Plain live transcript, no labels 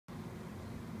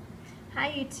Hi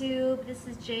YouTube, this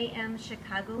is JM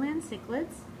Chicagoland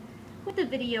Cichlids with a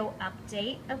video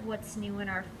update of what's new in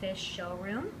our fish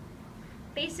showroom.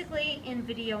 Basically, in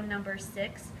video number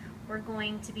 6, we're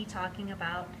going to be talking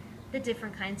about the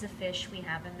different kinds of fish we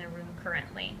have in the room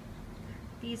currently.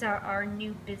 These are our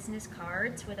new business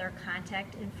cards with our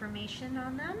contact information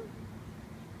on them.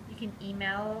 You can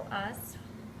email us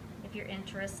if you're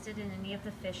interested in any of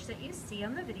the fish that you see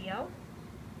on the video.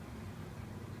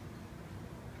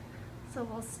 So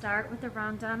we'll start with a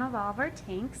rundown of all of our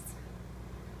tanks.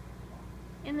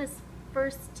 In this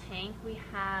first tank we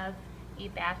have a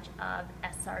batch of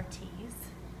SRTs.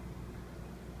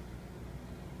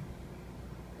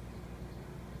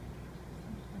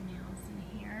 Some males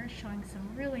in here showing some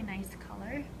really nice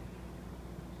color.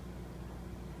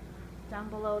 Down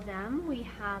below them we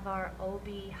have our OB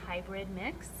hybrid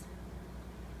mix.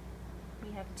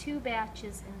 We have 2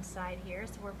 batches inside here,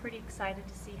 so we're pretty excited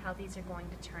to see how these are going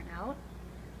to turn out.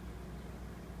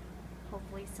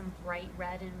 Hopefully some bright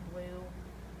red and blue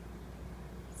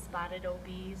spotted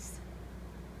OBs.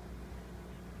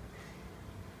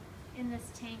 In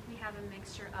this tank we have a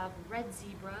mixture of red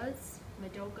zebras,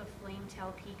 Madoka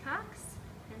flametail peacocks,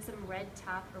 and some red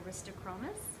top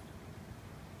Aristochromis.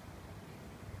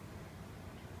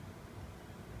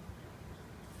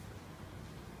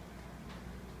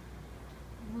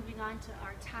 Moving on to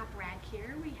our top rack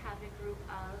here, we have a group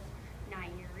of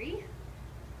Nayuri.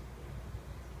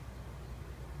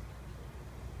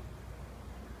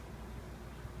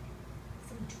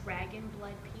 Some dragon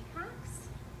blood peacocks.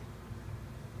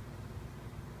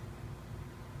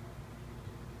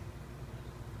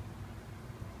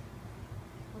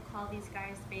 We'll call these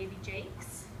guys baby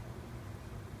jakes.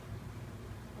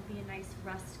 Will be a nice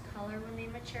rust color when they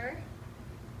mature.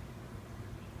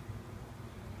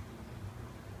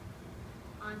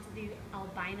 Onto the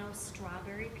albino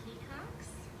strawberry peacocks.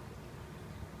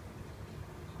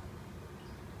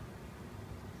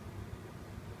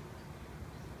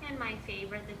 And my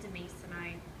favorite, the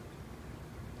Demasoni.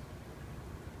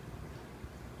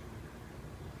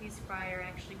 These fry are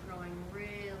actually growing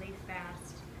really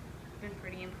fast. I've been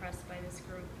pretty impressed by this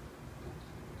group.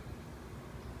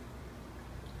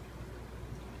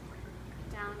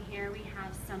 Down here we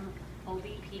have some OB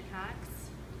peacocks.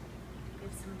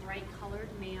 With some bright colored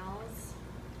males.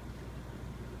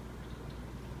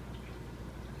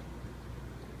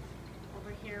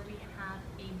 Over here we have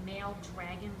a male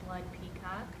dragon blood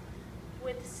peacock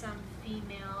with some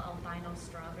female albino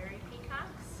strawberry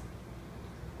peacocks.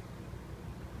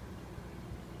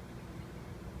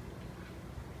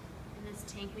 In this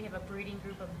tank we have a breeding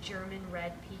group of German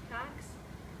red peacocks.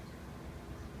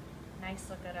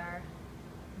 Nice look at our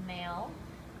male,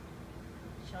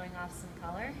 showing off some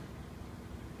color.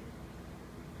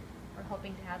 We're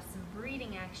hoping to have some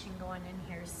breeding action going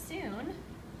in here soon.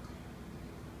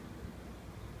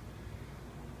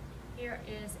 Here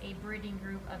is a breeding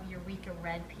group of Eureka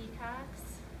red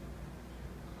peacocks.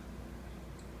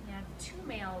 We have 2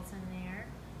 males in there,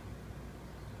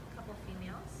 a couple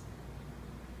females.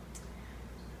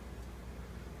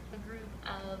 A group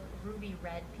of ruby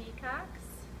red peacocks.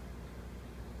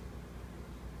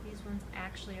 These ones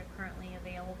actually are currently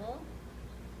available.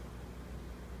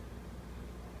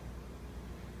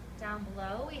 Down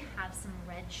below we have some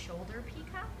red shoulder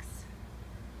peacocks.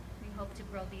 We hope to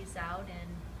grow these out and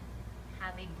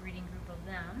have a breeding group of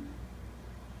them.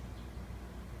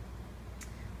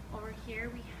 Over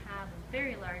here we have a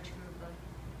very large group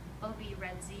of OB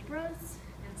red zebras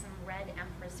and some red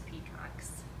empress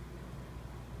peacocks.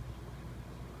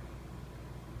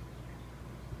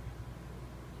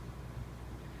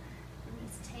 In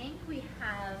this tank we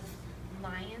have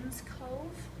Lion's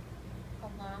Cove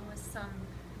along with some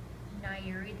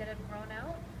Nayuri that have grown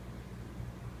out.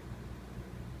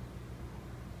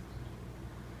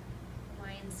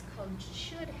 Lion's Cove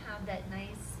should have that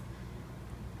nice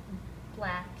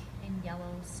black and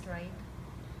yellow stripe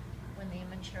when they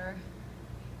mature.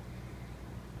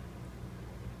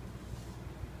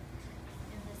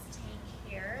 In this tank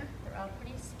here, they're all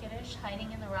pretty skittish,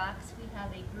 hiding in the rocks. We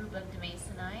have a group of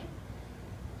Demasoni.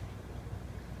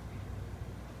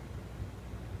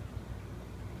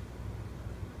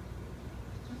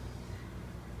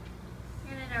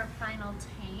 Our final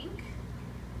tank,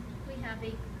 we have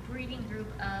a breeding group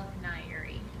of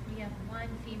Nayuri. We have 1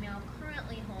 female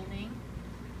currently holding.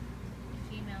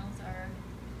 The females are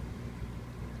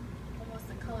almost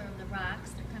the color of the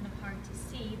rocks. They're kind of hard to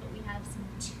see, but we have some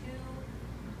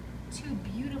two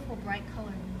beautiful bright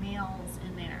colored males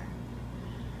in there.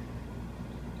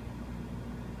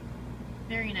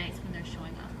 Very nice when they're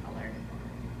showing off color.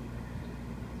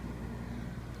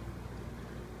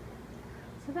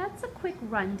 So that's a quick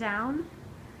rundown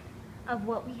of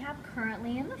what we have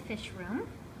currently in the fish room.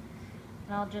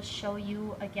 And I'll just show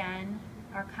you again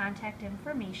our contact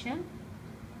information.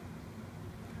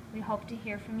 We hope to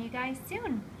hear from you guys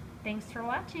soon. Thanks for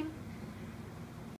watching.